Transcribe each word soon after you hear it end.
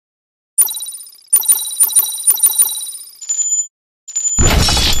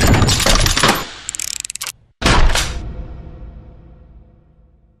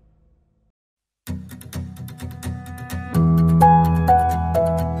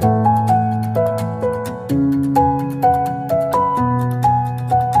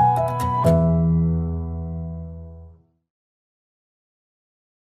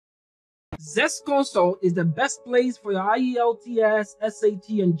Zest Consult is the best place for your IELTS, SAT,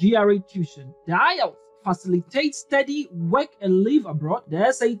 and GRE tuition. The IELTS facilitates study, work, and live abroad.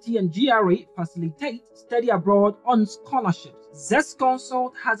 The SAT and GRE facilitate study abroad on scholarships. Zest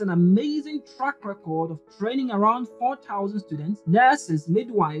Consult has an amazing track record of training around 4,000 students, nurses,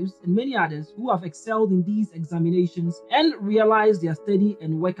 midwives, and many others who have excelled in these examinations and realized their study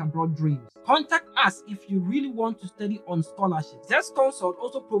and work abroad dreams. Contact us if you really want to study on scholarship. Zest Consult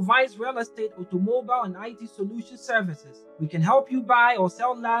also provides real estate, automobile, and IT solution services. We can help you buy or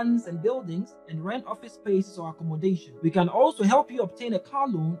sell lands and buildings and rent office spaces or accommodation. We can also help you obtain a car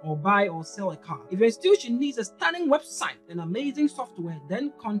loan or buy or sell a car. If your institution needs a stunning website and amazing software,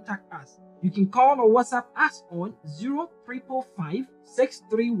 then contact us. You can call or WhatsApp us on 0355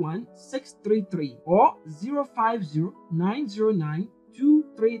 631 633 or 050 909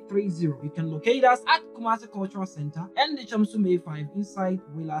 2330. You can locate us at Kumasi Cultural Center and the Chamsume 5 inside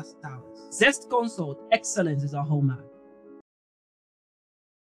Willas Towers. Zest Consult, excellence is our hallmark.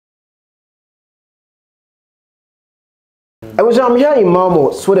 I was here in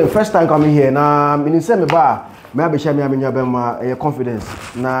Malmo, so the first time coming here. Now, I say me ba, me be share me your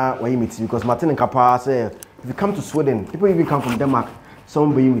confidence. Now, why you meet because Martin and Kappa say if you come to Sweden, people even come from Denmark.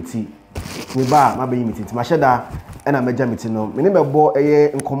 Some be with me ba, ma be meeting. Ma share that. And I'm a meeting no. Me never bought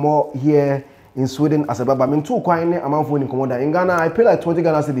a incomo here in Sweden as a barber. Me too quite amount for incomoda. In Ghana, I pay like 20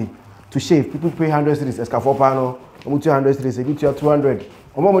 Ghana cedi to shave. People pay 100 cedis. Esca 4 pano, 200 cedis. If you 200,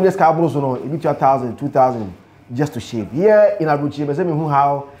 or more just cabros no. If you 1,000, 2,000 just to shave. Here in Abuchi, I say me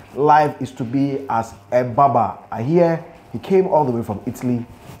how life is to be as a barber. I hear he came all the way from Italy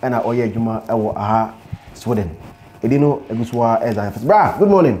and I oye Juma aha Sweden. I didn't know it was what as I Bra, good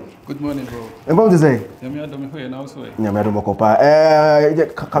morning. Good morning, bro. And what to say? Can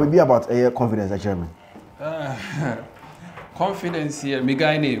be about confidence, Chairman? Confidence here, my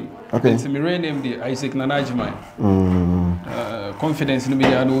guy name. Okay. It's my real name, the Isaac Nanajimai. Confidence in me,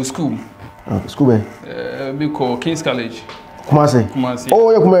 I know school. School, Me call King's College. Kumasi. Kumasi.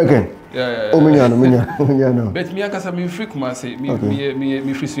 Oh, you're American. Yeah. Oh, me no. But me, I can say free Kumasi. Me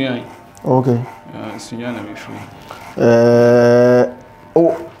free Sunyani. Okay. Sunyani, me free.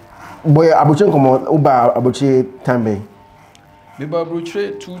 Oh. Boy, Abuchi come Uba Abuchi time be. Me ba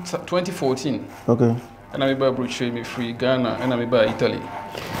Abuchi 2014. Okay. And I be Abuchi me free Ghana and I be Italy.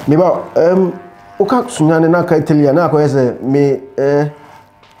 Me ba oka sunyane na ka Italy na ko yese me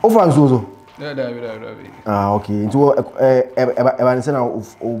over Zozo. Ah okay. Into eba nse na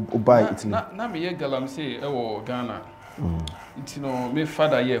Uba Italy. Na me ye galam say e wo Ghana. It's no me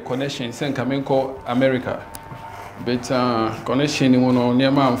father here connection sen ka me ko America. But connection in one on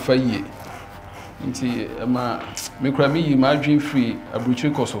near man for ye. Inti me cry me my dream free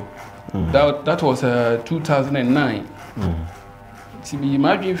Abuchi Koso. That was 2009. To be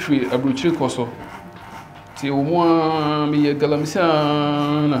my dream free Abuchi Koso. Till one me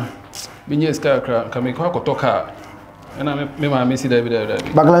galamisa me ska kame ko toka. And I me miss David.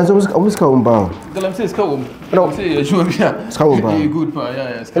 Baglan always come bound. Galamisa is come. No, say you sure it's come bound. Good pa,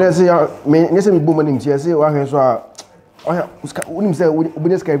 yeah. And I say me say me boom nim say one so oh, unim say we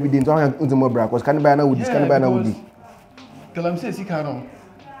just every day so unto more bra cause can buy na would can buy na would. Kalam say sika no.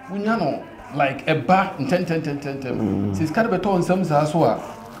 Unya no like a bar 10. Since can be ton some so a.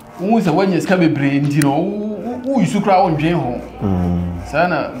 Who say when you ska be brain, you know, who you sukra on dwen ho.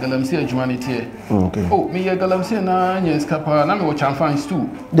 Sana galam say humanity. Okay. Oh, me ya galam say na nya ska pa na me wo chamfans too.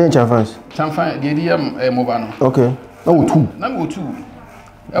 Then chamfans. Chamfan de moba no. Okay. Na wo two. Na me wo two.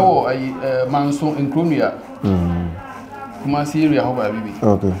 E wo manso encromia. Kumasi area ho ba bibi.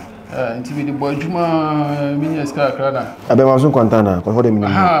 Okay. Nti be the boy juma minya ska krada. Abe manso kwantana ko for the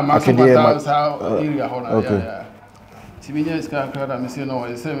minimum. Manso kwantana area ho na. Okay. Ti minya ska krada me say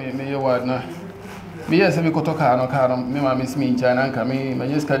no, say me ye wad na. Me yes me kotoka no car me ma me smi ncha na nka me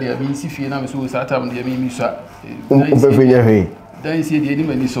manya ska dia bi si fie na me so satam dia me misa. Umpefinya he. Dan si dia ni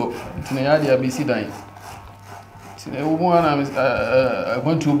mani so. Nti na ya dia bi si dan. I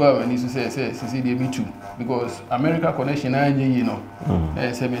want to buy and say me too because America connection you know.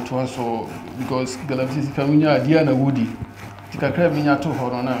 Say me too so because Galaxy Camunya Diana Woody. Tika crab me to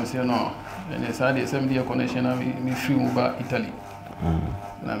her on and say no. And it's had a connection me free over Italy.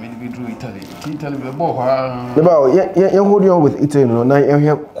 I mean we drew Italy. Italy the hold on with Italy, no now you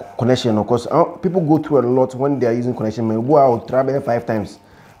have connection because people go through a lot when they are using connection. Me go out travel 5 times.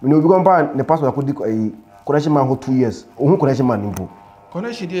 We know we go back the passport I could connection man for 2 years. Who connection man impo?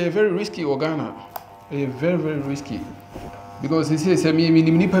 Connection they are very risky Ghana. Very risky. Because he says me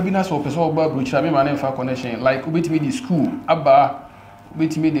nipa bi na so person oba bro chira me man fa connection like ubetimi di school aba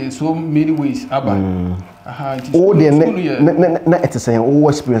With me, there's so many ways. Abba. Oh, the it is saying, oh,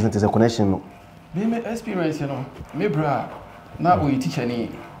 experience it is a connection. Me experience, you know, me bra. Now we teach any.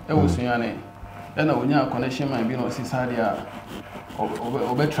 I was young, and I will now connection my be on society.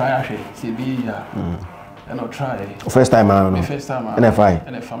 Or try see be and I'll try. First time around. First time around.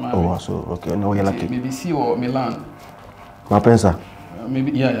 NFI. Oh, so okay. No, you're lucky. Maybe see or Milan. My pensa.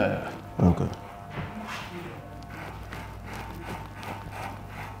 Maybe yeah. Okay.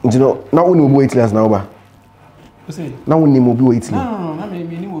 You know, now we will wait less now, but. Now we need to wait. No. I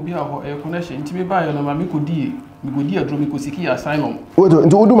mean, we will be a connection. To me, by and I could dear draw me could seek asylum. What do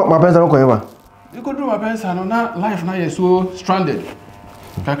my pensa don't come? You could do my pensa no not life now is so stranded.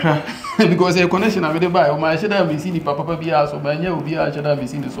 Kakra because a connection I made by my should have been seen the papa be asked or my new be I should have been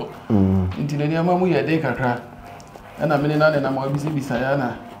seen the so. Until the near mamma a day kakra. And I'm in and I'm busy beside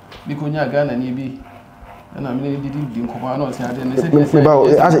Anna. Because you're Ghana and be. And I'm really didn't come on. I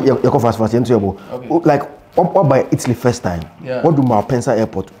said, you're fast into your like up by Italy first time. What do my Pensa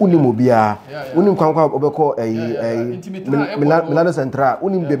Airport? Unimobia, Unim Kanka a Milano Central,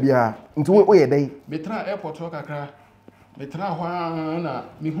 Unim Bebia, into where they Betra Airport Kakra. Betra Wana,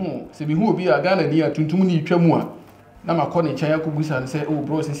 Mihu, say who be a Ghana near to Tumuni Tremua. Now my corner Chayakubusa and say, oh,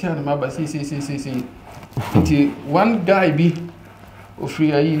 bros, see, and my see. Until one guy be of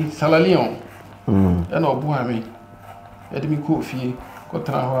free Salalion. And all boy, let me cook fee,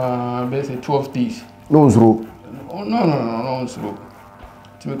 got basic 12 days. No one's rope. No one's rope.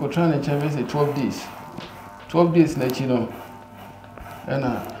 To me, go try and say 12 days. 12 days, let you know. And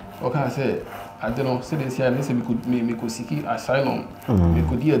what can I say? I don't know, say this here, we could seek asylum. We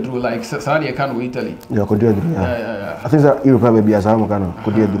could do draw like Saudi, I can't wait Italy. Yeah, could do. I think that you probably be asylum,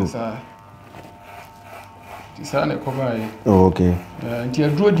 could do. Oh, okay. And you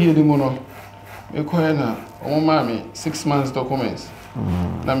draw dear the mono. You call her, oh, mammy, 6 months documents.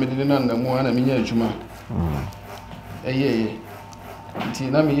 Nami didn't know more than a minute juma. A year.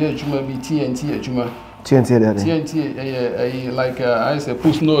 Nami juma be TNT a juma. TNT, like I say,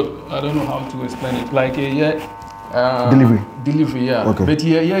 push note. I don't know how to explain it. Like a delivery, yeah. Okay. But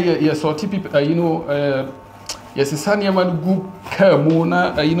yeah. So, people, you know, yes, it's Sanya man good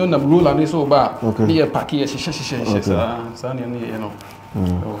Mona, you know, the rule and this over. Okay. Near Paki, Sanya, you know.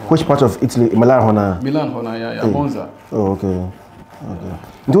 Which part of Italy? Milan, yeah, Monza. Oh, okay.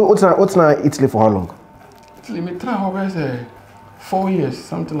 What's now Italy for how long? Italy, me try how I say 4 years,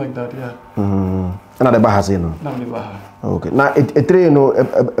 something like that, yeah. Another Baha, you know. No, Baha. Okay. Now, a three, you know, a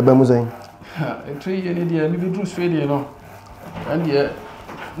Bamuzang. A 3 year, India, maybe Drew Sweden, you know. And yeah,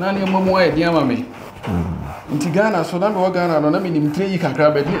 Nani Momoa, dear mammy. In Tigana, so number one Ghana, and I mean, in 3 you can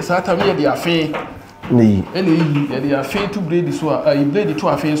grab it. Saturday, they are fair. Any, they are fair to breed this one. I blade it to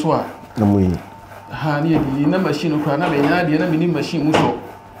a face one. Honey, the machine of Crana, and the enemy machine Muso.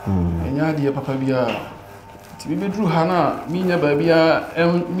 And Yadia Papa Bia. To be Drew Hana, Mina Babia,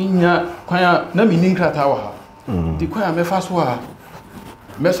 Mina, Quia, Namininka Tower. The Quia Mefaswa,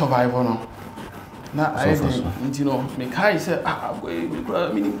 me survival. Now I didn't, you know, Mekai said, wait,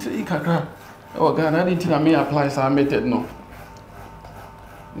 meaning to Ikaka. Oh, God, I didn't may apply some method, no.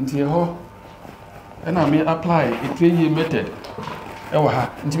 Into your hole. And I may apply a 3-year method. Oh,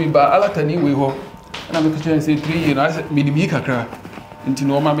 into me by Alatani, we hope. And I'm going to say 3 years, I said, Midimika, into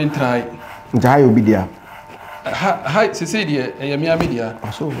no mammy try. Into how you be there? Hi, Cecilia, a Mia Media.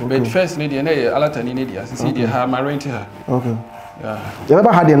 But first lady and Alatani, Nidia, Cecilia, her married to her. Okay. Yeah. You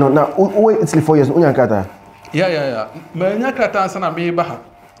never had no now. It's 4 years, Unyakata. Yeah. Manyakata, son of Baha.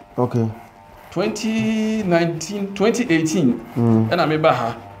 Okay. 2018, and I'm a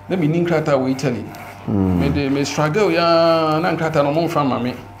Baha. Let me Ninkrata with Italy. Me struggle, yeah, Nankrata no more from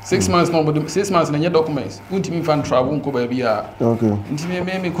me. 6 months, no, 6 months, and your documents. Wouldn't me fan travel, go baby. Okay. Into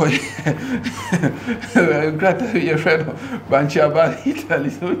me quite Grata, your friend, Bancha about Italy.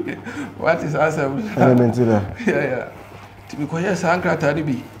 What is answer? Yeah. To be quiet, Sankrata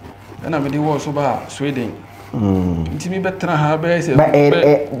be. And I'm in the war so bad, Sweden. It's me better have a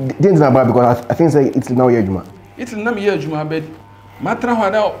didn't know because I think it's now your Juma. It's not your Juma, but Matra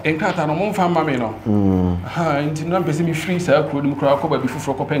now and Crata no more from Mamino. Until not me free, sir, couldn't crack over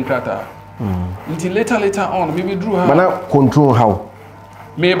before Copen Crata. Until later on, maybe drew her. But now control how?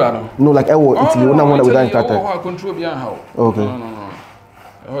 Maybe no, like I will. It's the one without Crata. Control beyond how? Okay. No.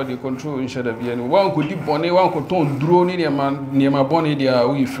 How the control instead of being one could deep bonnet, one could turn drone near my bonnet, they are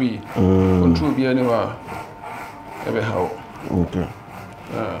we free. Control be anywhere. Ever how? Okay.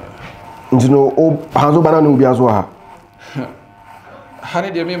 You know, oh, Hanzo Banana will be as well. How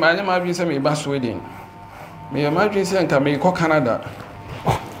did you mean? My name might be some bus wedding. May imagine saying Kameko, Canada.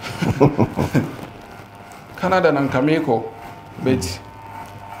 Canada and Kameko, but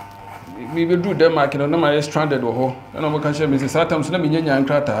me do Denmark no na stranded wo and I'm can share me sometimes na me nya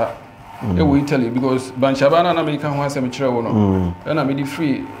nkrata e wo Italy because Banchabana na me ka ho asem kire wo no and I me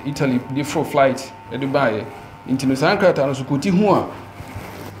free Italy the full flight e do buy into no sankrata no so koti hu a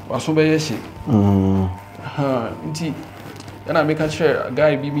waso be ye hye nti and I make a share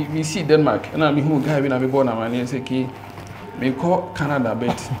guy me see Denmark and I me who guy we na me born na man say ki me call Canada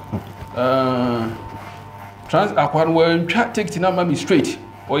bet trans akwan we ticket na ma me straight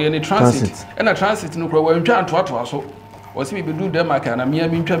or any transit and a transit no we ntwa to so o se me be do Denmark na me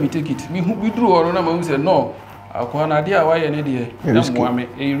ntwa me ticket me hu we do or na ma say no akwan ade a wa ye ne de na mo me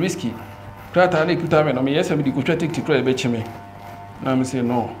e risky krata na ekuta me no me yes me di ko twa ticket kra e be chime na me say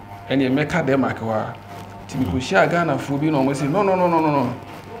no and e make Denmark wa ti me ko share Ghana fo bi no mo say no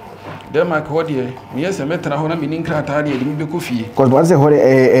Denmark what there me yes me tra ho na me nin krata de me be ko fie because what say what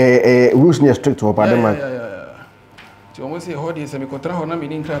rules near strict for Denmark ti o say ho de se me ko tra ho na me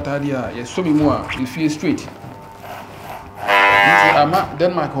nin krata de a ye so me mu a e fie straight ama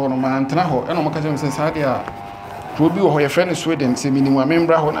Denmark ho no man tra ho e no mo ka se me sa de a to bi ho ye friend Sweden se me ni wa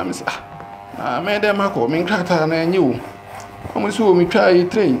membra ho na me say na me Denmark ho me krata na enye wo mo so me twa e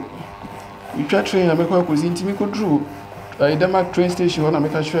train me twa train na me ko ko zinti me ko dru Denmark train station when I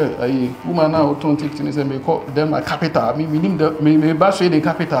make a sure woman now don't take things and make Denmark capital. Me me bas Sweden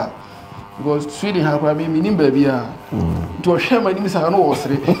capital because Sweden have me nim baby to share my name is no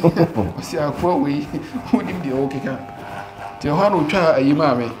osre. See akwa we who nim the okay ka. Ti ho no twa ayi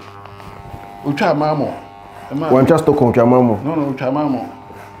ma me. O twa mamo. One just to come twa mamo. No twa mamo.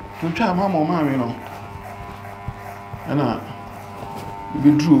 To twa mamo ma me no. Ana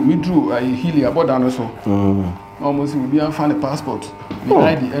me drew I heal about that so. Almost will be a funny passport. We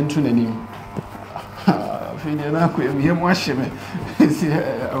hide the entry name. Finiana, we have one shimmy. See,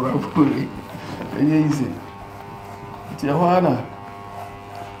 a rapoli. Easy. Tijuana.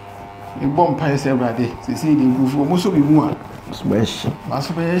 In bomb pies every day. See, the goof almost be one. Smash.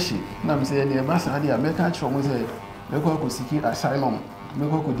 Massabeshi. Nam say, the ambassador, make a show was a local seeking asylum.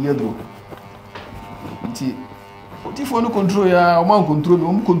 Local diadro. If one control ya, one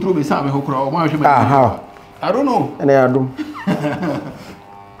control the Sam Hokra, or how? I don't know. And I do.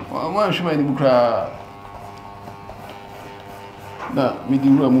 Well, should I cry? Na me di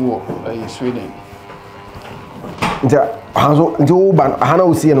room Sweden. Jo ban hana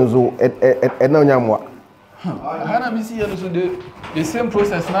usi no zo na nyamwa. Hana mi see no so the same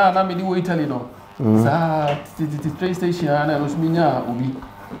process na me di wo Italy no. Sa train station na no so mi nya obi.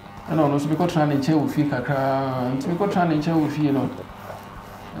 Na no so be ko tran nche wo fi kakra. Nti me ko tran nche wo fi no.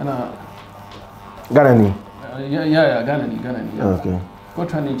 Na Ghanaian. Yeah, Ghanaian. Okay. Go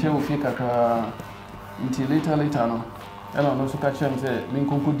try and check with kakra until later no. And I also catch him say me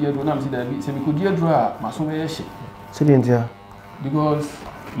nkonko die do na me say that say me ko die do a maso be hye. Say the Because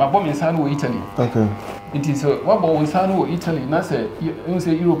my bomb inside wo Italy. Okay. It is what bomb inside wo Italy na say you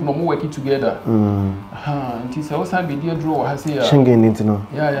say Europe no more working together. It is also be die do ha say Schengen into no.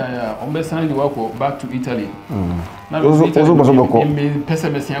 Yeah. On be sign the work back to Italy. Na me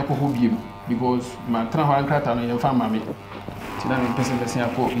pessimist yakko biem. Because my travel crata no yemfa mame ti na me pese pese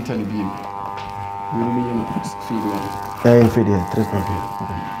akọ Italy bi we no me feed one feed 3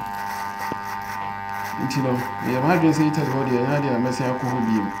 you know we imagine say Italy ho dey na dey mese akọ ho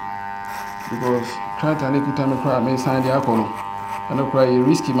bi because crata na kuta me kra me sign dey akọ no na kra e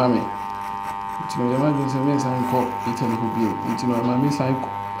risky mame ti no imagine say me sign ko Italy ho bi ti no mame sign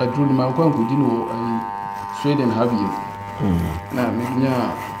adru ni ma ko an ko di no Sweden have you na me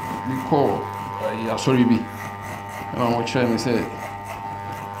nya we call sorry be and I try me say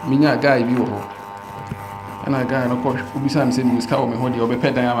me nya guy bi wo ho and a guy no ko ubisa me say me ska wo me ho de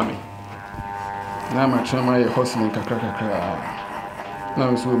obepe dan ama me na ma try my hustling kakra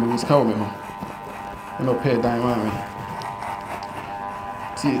na so me ska wo me ho no pay dan ama me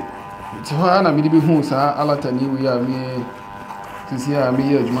ti ho na me di bi hu sa alata ni we a me ti a me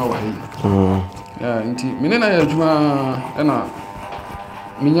ye adwuma wa hi nti me na ye adwuma na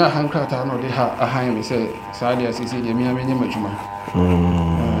minya hankrata no de ha ahan me say saade asisi de minya menye majuma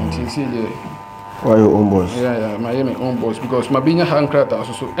nti de why your own boss yeah my own boss because my binya hankrata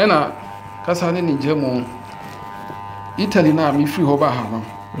so ena kasa ne njemu Italy na me free ho ba ha no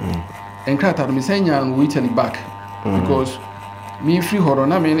enkrata no me senya no Italy back because me free ho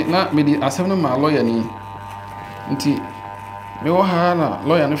na me di asem no ma lawyer ni nti me wo ha na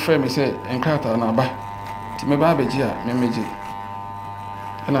lawyer no frɛ me say enkrata na ba nti me ba beji a me meji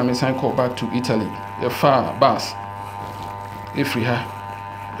and I may call back to Italy. The far bus. If we have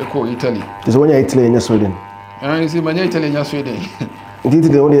a call Italy. There's one Italy in Sweden. I see my Italy in Sweden. Did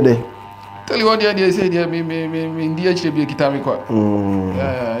the only day? Tell you what they say there me DH be kita me kwa.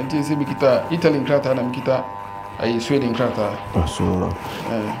 Nti say me kita Italian krata na me kita I Sweden krata. So.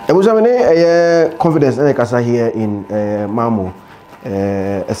 I was having confidence in Kasa here in Malmo,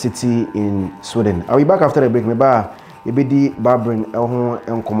 a city in Sweden. I'll be back after the break. Me ba Ibidi Barber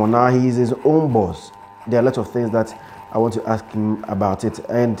and Komona, he is his own boss. There are lots of things that I want to ask him about it.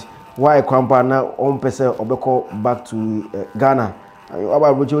 And why Kwampa now on person obeko back to Ghana.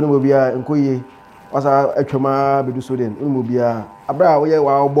 About which one will be a Nkoye was a Choma Bidu Sweden. Will be a Abra,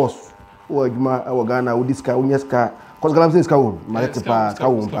 our boss, or Juma, our Ghana, with this car, Unyaska, because Galam says Kaun, Maletipa,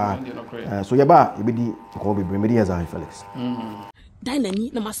 Kaun. So Yaba, Ibidi, Kobe, Media Zionfelix.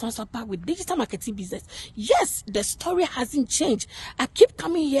 Dynamic no master back with digital marketing business. Yes, the story hasn't changed. I keep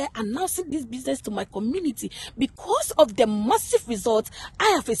coming here announcing this business to my community because of the massive results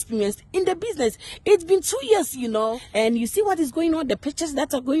I have experienced in the business. It's been 2 years, you know, and you see what is going on, the pictures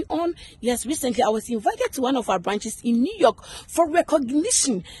that are going on. Yes, recently I was invited to one of our branches in New York for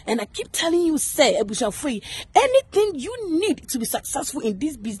recognition, and I keep telling you, say, Ebusha Free, anything you need to be successful in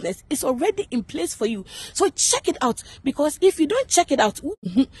this business is already in place for you. So check it out, because if you don't check it out,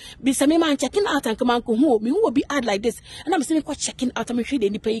 be some man checking out and come on home, me will be ad like this, and I'm saying checking out. I'm sure they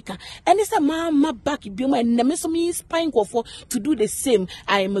pay, and it's a mama back be my name so me spine for to do the same.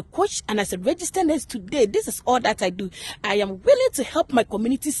 I am a coach, and as a registered nurse today, this is all that I do. I am willing to help my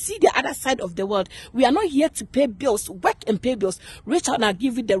community see the other side of the world. We are not here to pay bills, work and pay bills. Reach out and I'll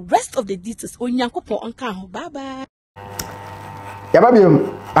give you the rest of the details. Bye bye. Yeah, baby,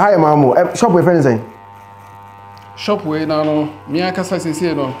 hi, Mamu. Shop with friends, Shop way now, no. Me I can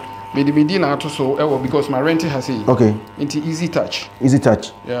say no. Me the deal na to so because my rent has it. Okay. Into easy touch. Easy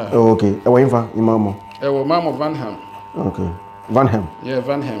touch. Yeah. Oh, okay. Ewa infa, Imamo. Mamo Van Ham. Okay. Van Ham. Yeah,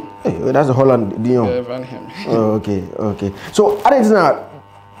 Van Ham. Hey, that's a Holland Dion. Yeah, Van Ham. Oh, okay, okay. So, I didn't know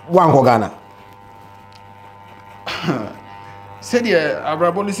one Ghana. Said yeah,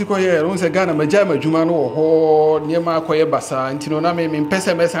 Abrabolisi ko here, once Ghana, Majama Jumano or Niema Koye Basa, and Tinona me in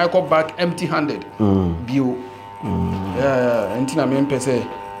Pesa I go back empty handed. Bio. Yeah, and Tina me pese.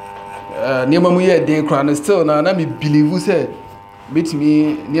 Niema muye day crown still now, me believe who said, beat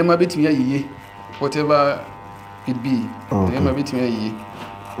me, Niema beat me a ye, whatever it be. Niema beat me a ye.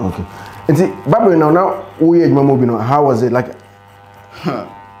 Okay. And see, Barber now, we Mamobino, how was it like?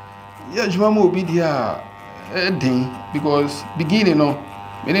 Yeah, Jumamo be there. Because beginning no,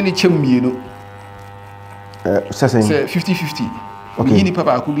 many chum you know. Say 50-50. Okay. Beginning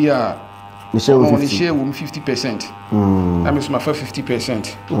papa could be a the share 50%. That means my first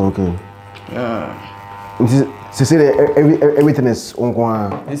 50%. Okay. Yeah. They say everything is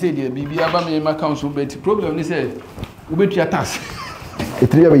on. They say the BB Abba my council, but problem they say we bet your tax. The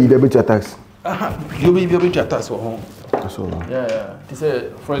 3 years you bet your tax. You be able to tax for home. So yeah. They say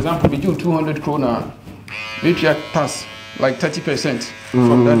for example, we do 200 krona. We pay tax like 30%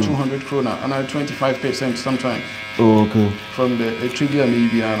 from that 200 krona, and 25% sometimes. Oh, okay. From the trivia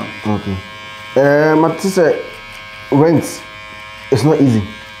maybe. Okay. But this rent it's not easy.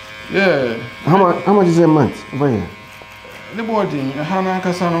 Yeah. How much is a month over here? The boarding, Hana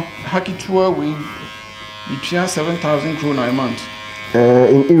Kasano, Haki tour we pay 7,000 krona a month.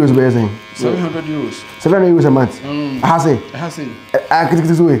 In euros, basically. 700 euros. 700 euros a month. Hase. I can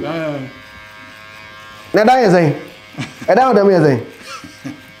this way. Now that is saying, I don't know what I'm saying.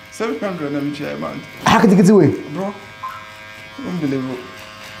 700 a month. How can you get away, bro? Unbelievable.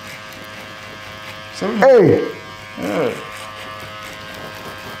 Hey. Yeah.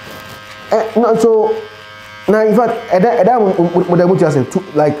 No, so now in fact, what I want to say,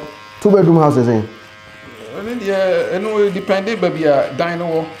 like 2-bedroom houses, eh? Yeah, know it depended, baby.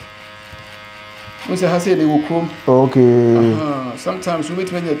 Dino. We say Hase they will come. Okay. Sometimes we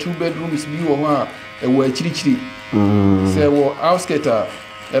wait when your 2 bedrooms be or a chiri. Say, well, outskirts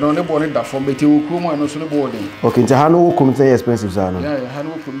and on the board that from Betty Ukuma and also the boarding. Okay, Tahano come to expensive, Sana. Yeah,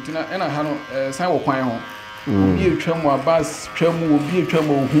 Hano Kumtina and I had Sawa Quayon. Be a tremor, bus, tremor, be a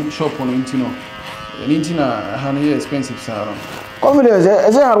tremor shop on Intino. And Intina, Hano expensive, Sarah. Confidence,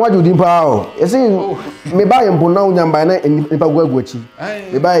 I say, what you did, Pao. I say, me buy and Bonau by night and Nipaguachi.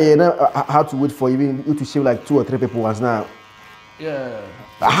 They buy how to wait for you to shave like 2 or 3 people once now. Yeah.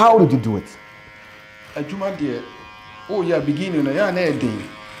 How did you do it? A Juma dear. Oh, yeah, beginning a yarn day.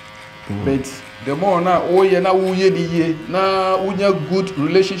 But the more now, oh, yeah, now we now we have good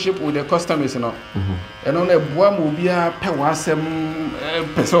relationship with the customers, you know. And on a boy will be a pewasem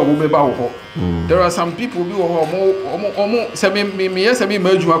person will be about. There are some people who are almost 7 years, I mean,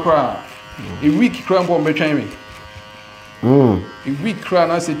 merge my cry. A week cram bomb between me. A week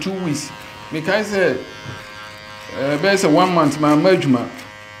cram, I say 2 weeks. Because I said, there's a 1 month, my merge.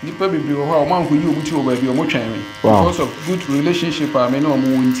 Nipa bebree wɔ hɔ a ɔman nkɔyi ɔmo ti wɔ baabi ɔmo twɛn me because of good relationship a me na ɔmo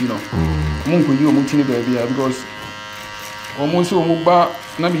wɔ nti no ɔmo nkɔyi ɔmo ti ne baabi a because ɔmo nso ɔmo ba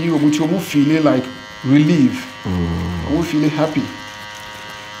na me yi ɔmo ti ɔmo feeling like relief ɔmo feeling happy.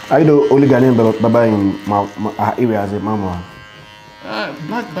 Are you the only Ghanaian barber in my area as a mama?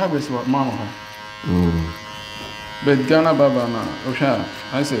 Black barbers were mama. But Ghana barber now, okay,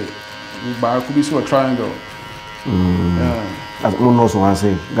 I said, bar could be so a triangle. As no knows one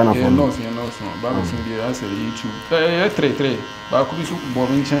say Ghana for no, barbers in the I said YouTube. Three, but could be so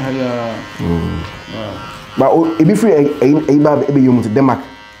boring. But if you free a baby, you must Denmark.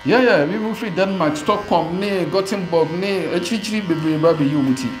 Yeah, we move free Denmark, Stockholm, ne, Gothenburg, ne, a chichi baby, baby, you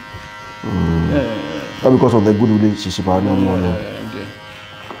muti. Because of the good relationship, I know more.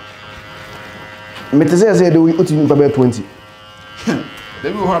 Metese say do we put in about 20.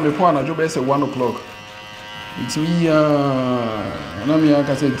 They will have a point at job at 1 o'clock. It's me, and I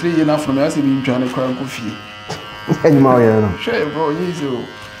can say 3 enough from me. I see me trying to cry coffee. Sure, bro, easy.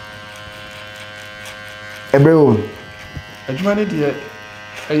 Everyone. A humanity.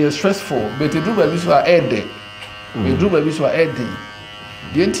 It's stressful, but the do baby so are air day. The do baby so are air day.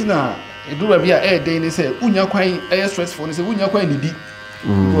 The antenna, a do baby air day, and they say, Unya quite air stressful, and say, Unya quite needy.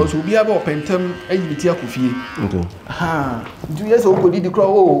 Because we'll be about pentum and you tear coffee. Ha, 2 years old, did the crow?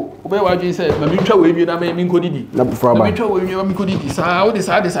 Oh, where what you said, Mamitra will be a man in Codidi. Mamitra will be a Codidi. How this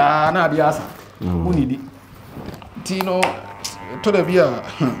are not the answer. Who need it? Tino, to the beer,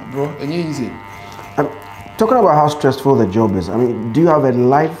 bro, and easy. Talking about how stressful the job is, I mean, do you have a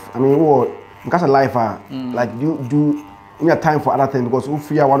life? I mean, what? Because a life, like do you have time for other things? Because we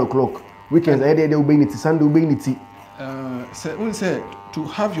free at 1 o'clock. Weekends, every day they will be in it. Sunday will be in it. Say to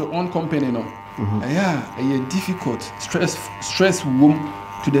have your own company, no. Yeah, a difficult, stress womb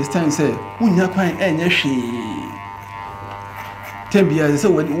to the extent say, "Unya quite any she." 10 years, so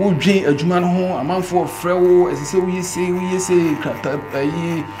when we drink a German home, a man for frail, as we say,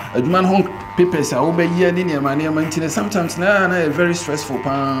 a German home papers are over here in your money maintenance. Sometimes now, a very stressful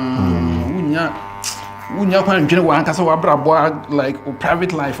Unya quite general one cast of like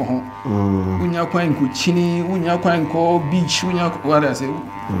private life home. Unya quite Cucini, Unya quite call beach, Unya, what I say.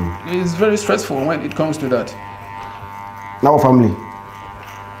 It's very stressful when it comes to that. Now, family.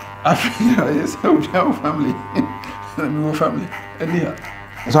 Yes, our family. Family.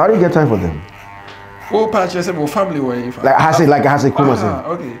 So how do you get time for them? Oh, patches about family way. Like I say, Kuma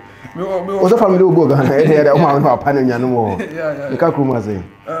okay. What's the family do go? Yeah. You can't Kuma say.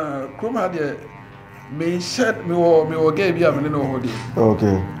 Kuma there. Me shed me or gave you a minute or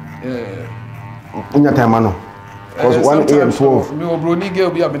okay. In your time, man. Because 1 AM 12. Me or Bruni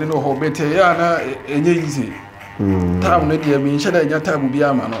gave you a minute or better. Yeah, easy. Time let you mean shed your time will be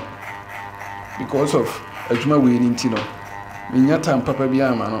a man. Because of a Juma winning Tino. In your time, Papa be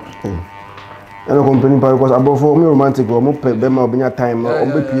a man. I don't complain because above for me romantic or more Bema be your time or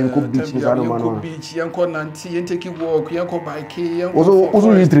be beach in Sano beach, young Nanti, and take a walk, young bike,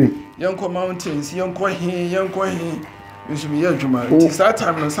 young mountains, young Quahin. You should be a Juma. It's that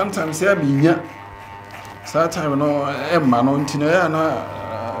time, sometimes there be ya. That time, no, Emma, no, Tina,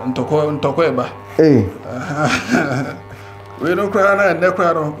 and Tokoeba. Hey, we don't cry and no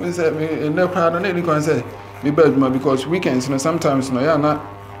crowd. We said, no crowd on any concert. Me because weekends, you know, sometimes, no, yeah, not.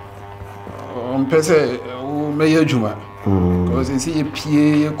 On Pese, Mayor Juma. Because you see a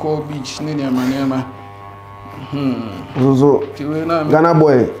PA, call beach, Nina. So, Ghana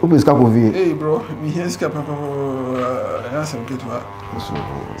boy, who is Capovi? Hey, bro, me here's Capo. That's a good one.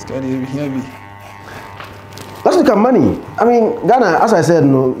 It's got to be heavy. Let's look at money. I mean, Ghana, as I said,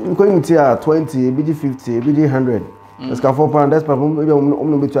 no, going to here 20, BG 50, BG 100. Let's go £4. That's probably maybe I'm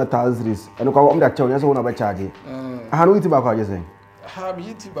going to 1,000. And I'm going to charge. That's what I'm charging. How do you think about it? Have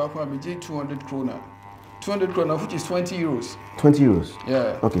you about 200 krona? 200 krona, which is 20 euros. 20 euros?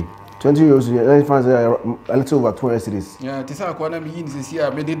 Yeah. Okay. 20 euros, a little over 200 cities. Yeah, Tisa Kwana means this year, I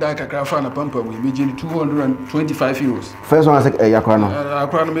made it like a crafana pumper with me 225 euros. First one I said, Yakrano.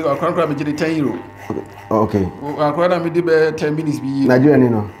 Akrana make a crown made 10 euro. Okay. Akrana made 10 minutes be Nigerian, you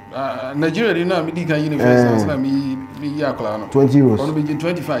know. Nigeria did not medical university, me Yaklano. 20 euros. Only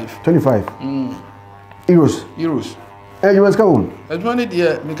 25. 25. Euros. Hey, you must come. I wanted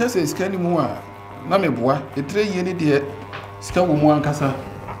here because it's kind of more. Nameboa, a 3 year dear, Scawo Casa.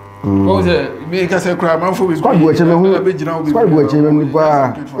 Oh, the make us a crab for his quite good. Quite good.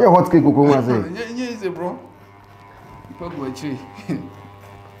 You're hot cake, yes, bro.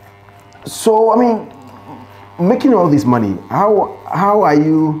 So, I mean, making all this money, how are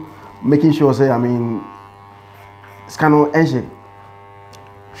you making sure, say, I mean, it's kind of ancient?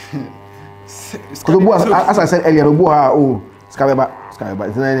 Because as I said earlier, Skabeba.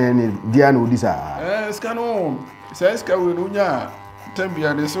 It's not Diana this. Scano says Carunya,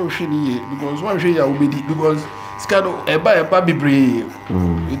 Tempia, the social because one day I will be because Scado a buy a baby brave.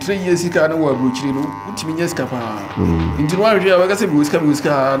 3 years he can't work which you know, which means Capa. Into 1 year, I guess it was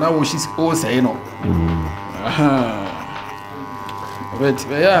Camuska, now she's all saying no. But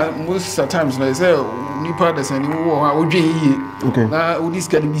yeah, most times I say, new partners and you are okay. Now, this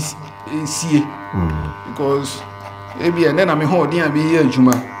can be see because maybe and then I'm a holding and be here,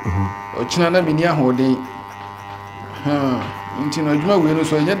 Juma. Or China be near holding. Until Juma will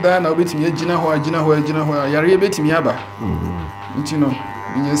so yet done, I'll be to me, Gina, you're a bit me aba. Until you know,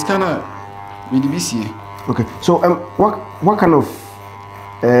 in your scanner, with the BC. Okay, so what kind of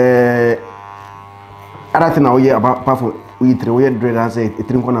other thing now here apart from we three dread and say a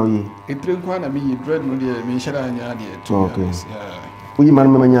drink on we? A drink one, I mean, dread no dear, me shut down your idea. Okay, we man,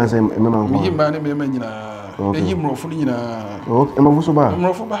 Mamma, say, Mamma, we man, you more fully in a. Oh, I'm also bad.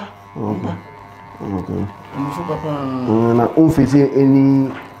 I'm for bar. Okay. I'm facing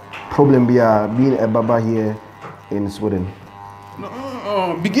any problem being a baba here in Sweden. No,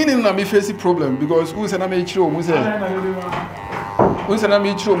 beginning I may face a problem because who's an amateur, who's an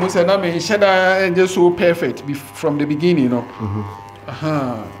amateur, who's an amateur, and just so perfect from the beginning, you know.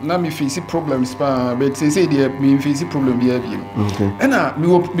 Now me face problems, but they say they me face problem here. Okay. And we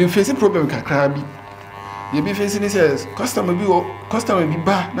will be facing problem kakrabi. You be facing this customer be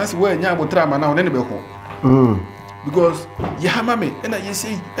bad. That's where you have drama now. Then be home. Because you hammer me, and you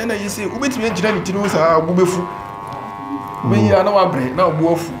say, who bet me engineering to know how bubefu. When you are now a break, now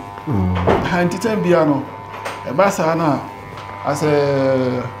buofu. And it's a piano. A basana as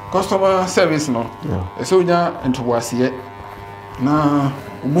a customer service, no. A soldier and to was yet. Now,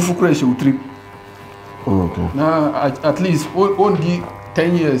 bufu crash will trip. Now, at least only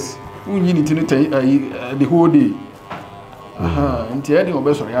 10 years. We need to the whole day. Until the ending of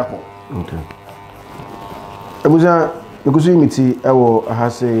best okay. Because we meet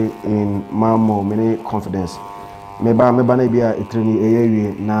has in Mamo many confidence. Maybe a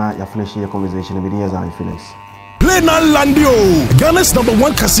training na ya finish your conversation with Zionfelix. Play now Landio, Ghana's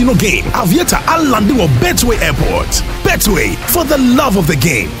 #1 casino game. Aviator Al Landio Betway Airport. Betway, for the love of the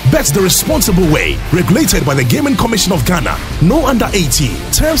game. Bet the responsible way. Regulated by the Gaming Commission of Ghana. No under 18.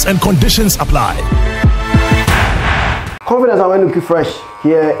 Terms and conditions apply. Confidence I went to keep fresh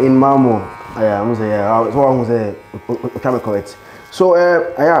here in Mamo. I'm say correct. So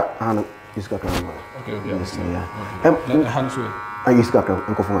Hannah, you got okay, yes, hands way.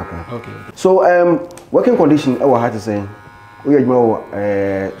 Okay. So working condition I had to say we are more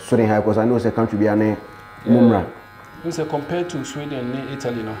Sweden high because I know it's a country behind Mumra. We say compared to Sweden and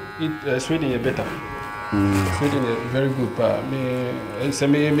Italy, no, Sweden is better. Sweden is very good, but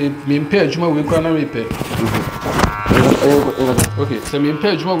me pay Juma we can me pay. Okay, so me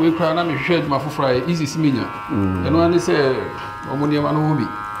pay Juma we can me share my fry easy similar. And one say omoni man hobby.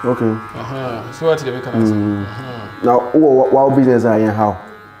 Okay. So what do you can now what business are you how?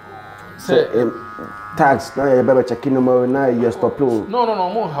 Say tax now you better check in number now you stop low. No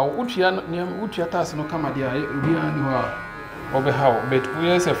more how utia tax no come there we are over how but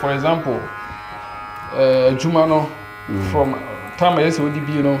we say for example Juma no from time I say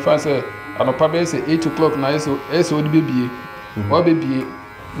ODB you know fast and probably say 8 o'clock now say ODB what baby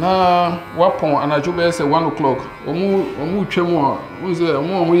na wapon anajo be say 1 o'clock omu twemu we say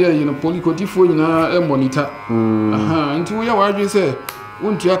omu ye you know polikotifo nyina e monitor nti we ya wadwe say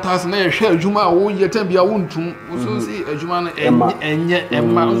untia task na ehwe adwuma wo ye tambia wontum so si adwuma na enye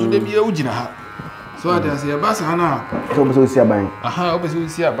emma so de bia ugina ha so ade say basa na so be so si aban obeso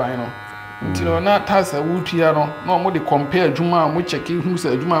si aban no nti no na task wutua no na omo de compare adwuma mo check hu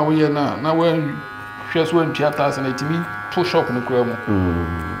say adwuma wo ye na we hwe so untia task na timi to shop no kura mu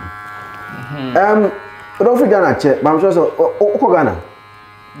don't forget Ghana check but I'm sure so Ghana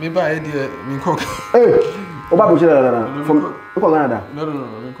me buy there me cook hey Oba from Ghana. No,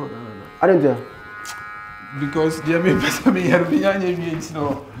 me call Ghana. I don't know. Because they me person me here me anya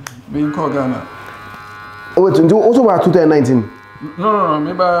no me call Ghana. Oh wait, you also about 2019? No,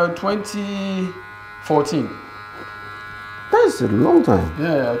 me about 2014. That's a long time.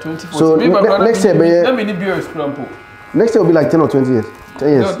 Yeah, 2014. So next year let me need beer example. Next year will be like 10 or 20 years. 10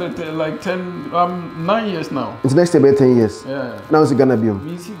 years. No, like 10 9 years now. It's next year be 10 years. Yeah. Now it's Ghana biom.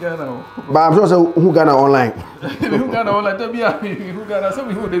 Me see Ghana. But I'm sure so who Ghana online. Who Ghana online tell me who Ghana so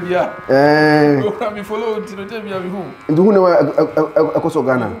me who dey bia. Me follow until tell me who. Into who never akoso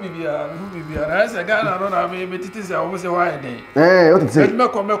Ghana. Who be bia. I say Ghana no na me titi say I say why dey. What it say? Me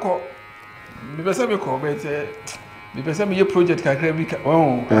ko. Me be say me ko but Me person me project kakra bi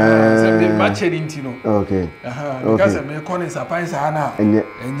oh say me match it no okay because me call is apan sa na enye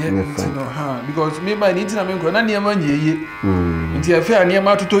no because me by it na me go na niam anyeye nti afi aniam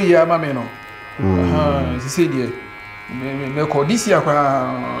atoto yi ama me no say there me call this year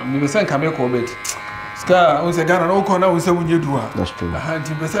kwa me say ka me call bet ska on say Ghana no call na on say wunye duwa that's true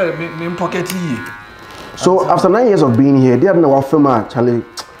nti be say me pocket yi. So after 9 years of being here, they have no film Charlie.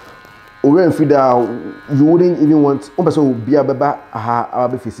 You wouldn't even want to be a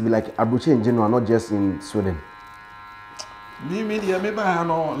baby like Abuche in general, not just in Sweden. Me media maybe I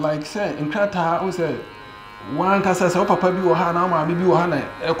know like say in Qatar who say one can say papa bi wo ha na ma bi wo ha na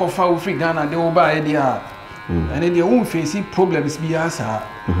e ko fa free Ghana they will buy there and they won't face problems be asa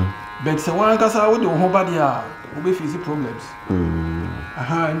but say one can say we do ho ba there we be face problems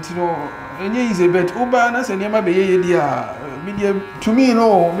ntino enye is a bet uba na say niam be ye there media to me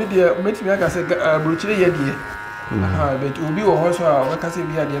no media met me aka say brochire ye there but obi wo ho so a we can say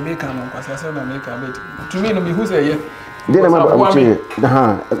be there make am kwasa say na make am but to me no be who say ye Then I'm about to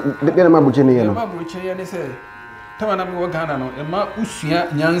then I'm about to say, I'm about to say, Tamana Ghana, no, and my Usia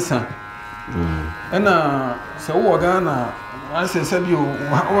Yansa. And so Ghana, I said, you,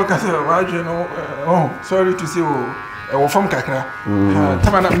 what I said, oh, sorry to see you, from Kakra.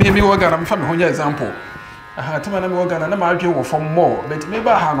 Tamana, maybe we're Ghana, from one example. Tamana Ghana, and I'm arguing for more, but maybe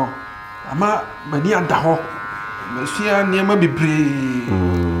I know. I'm a Mania Daho, Monsieur near me be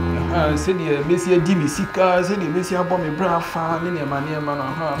said the Messia Dimmy Sika, said the Messia Bommy Brafa, Linia Mania Mana,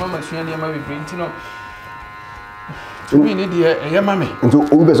 Mamma Suania Mammy Brintino. To me, Lydia, a mammy. And to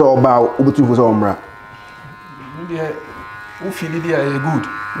Ubers all bow, Ubutu was omra. Lydia, Ufi Lydia, a good.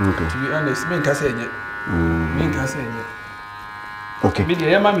 To be honest, make us say it. Make us say it. Okay.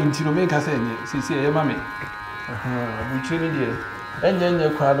 Lydia, a mammy, to make us say it. See, a mammy. We train Lydia. And then you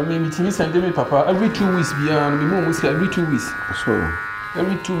crowd, maybe Timmy send me papa every 2 weeks beyond me, more every 2 weeks. So.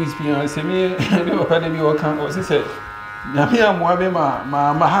 Every 2 weeks beyond, say me, academy or can't, or say, Yamia Moabema,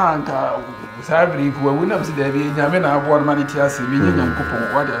 Mahanka, Sabri, who will not see the Yamina, one money tears, meaning and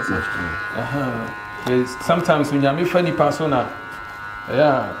coupon, what else? Sometimes when Yami funny persona,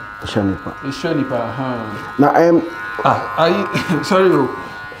 yeah, Shonipa, Now I am, sorry,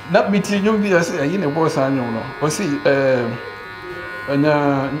 not meeting you, I say, in a boss, I know, or see,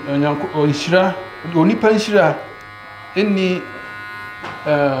 Shira, only Penshira, any.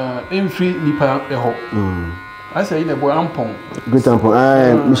 Free nipa eho. I say in a boy ampon. Great ampon.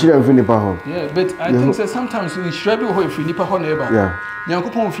 I should free nipa ho. Yeah, but I think that sometimes we should be ho free nipa ho neighbor. Yeah.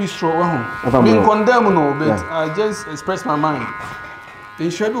 Nyankopon free straw ho. Me condemn no, but I just express my mind. They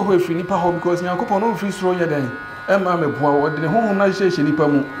should be ho free nipa ho because Nyankopon no free straw ya den. Emma me boa wo de ho na hye nipa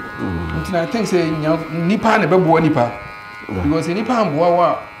mu. Until I think say nipa na be boa nipa. Because nipa amboa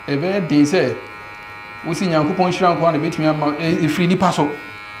wa e be dey say we see Yankupon Shrank one a bit me a free nipa so.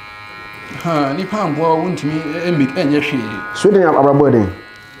 Nipa and boy won't me make any shade. Sweden Abrabody.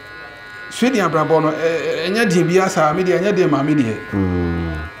 Sweden Abrabono, and yet Dibiasa, media, and yet de my media.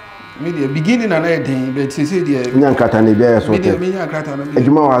 Media beginning and ending, but she said, Yankatani, yes, media, Catana. A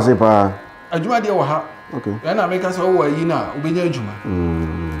Juma was a pa. A Juma de Waha. Okay. And I make us over Yina, Ubina Juma.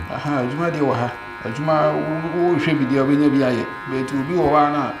 Juma de Waha. A Juma who should be the Obina, but to be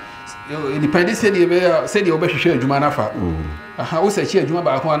one. Independent said the obey share Jumanafa. How say she Juma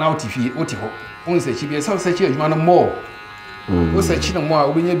by one out if you Otiho. Only say she be a such a Jumana more. Who said she no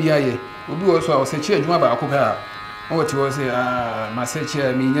more, we may be a will be also say she Juma by a copper. What you say, my search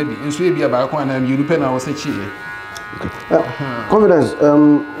me, maybe, and so be about one and you pen our search. Confidence,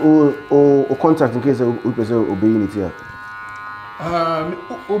 or contact in case we obey it here.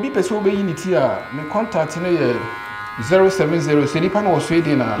 Obi person obey it here. Me contact in a 070 Senipan or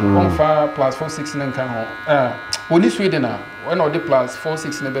Sweden on far plus 469 can home. Only Sweden one of the plus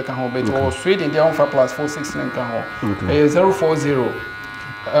 469 back home, but or Sweden they on far plus 469 can home. 040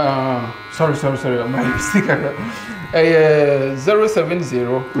 sorry, my mistake. 070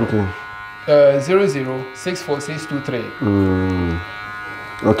 okay. 006463.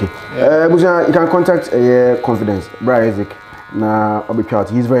 Okay. You can contact Confidence, Brian Isaac. Na Obichat,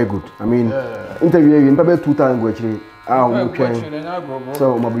 he's very good. I mean, interview in probably 2 times actually.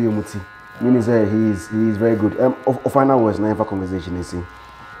 So Mabuyo Muti. Meaning he is very good. Of final words, na for conversation is see.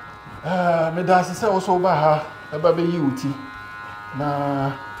 Me da se also ba ha, e ba be yuti.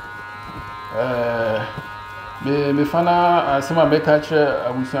 Na me fana asema be catch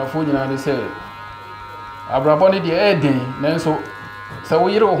abusiafo nyina de say abrabone de eden nanso se wo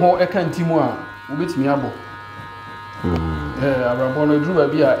yire wo ho e kan timu a wo betimi abo. Abrabone dru ba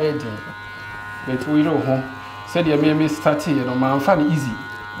bi a eden. Bet wo yire wo ho said the me start here no man fan easy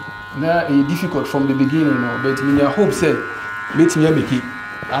Now it's difficult from the beginning, but me I hope say let me make it.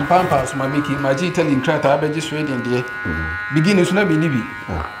 I'm pampas my making my telling try to be just ready in there. Beginning to not be nibi,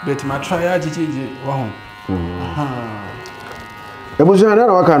 but my try JJ. Wow. The bush na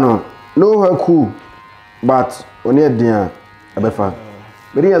wakano no her cool, but only dear abefa.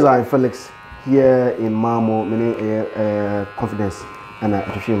 But here's Felix here in Mamo, many confidence and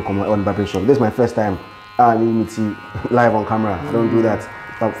appreciation come on Barber shop. This is my first time meeting live on camera. I don't do that,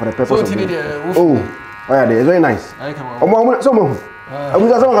 but for the purpose of yeah, it's very nice.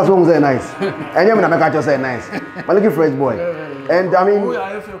 Someone say nice. And you make say nice. But look at fresh boy. And I mean,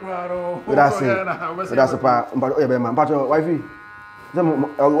 that's it. That's a part. But oh yeah, man. But your wifey,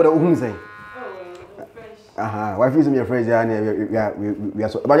 what who say? Wifey is my friend. Yeah, we are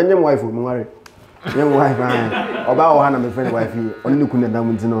so. But your wife, we marry. Your wife, about Ohana, my friend, wifey. Only couldn't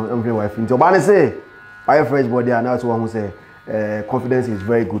damn to know. I'm friend wifey. So, but I say, my fresh boy, there now. So one who say, confidence is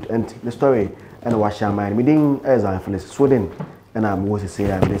very good. And the story and wash your mind. Me ding as I feel Sweden. And I'm going to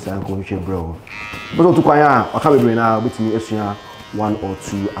say I'm this uncle bro. But to Kwaya, I can't be bringing out with me one or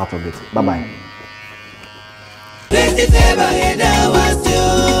two out of it. Bye bye. Hey,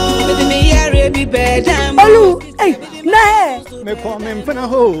 me come in for a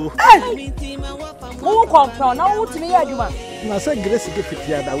hole. Hey, who come from now to me? I said, Grace, if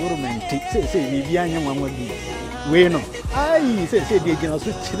you are the woman, say, Vivian, one would be. We know. I say, the general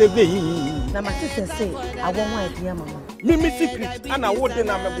switch the vein. Now, my sister say, I want my dear mamma. Mimi secret, and I wouldn't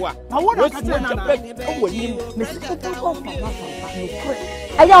know. I want to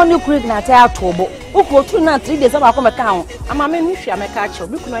I don't know quick na tell Tobo. Who go to na 3 days about come account. I'm a man who shall make catch.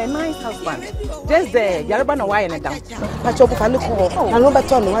 We can a nice husband. Just there, Yaraba no wire and down. But you can look I know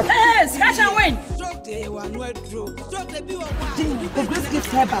better on what. Yes, catch and win. The Grace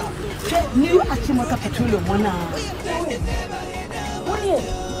Gh5000. New Achimota Petroleum 1 hour. 1 year.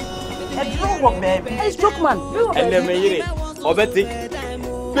 A drone work, baby. Hey, stroke man. And then me Obeti.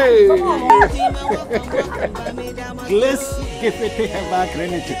 Let's give it a back.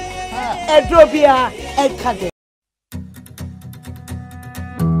 Edrobia, Edkade.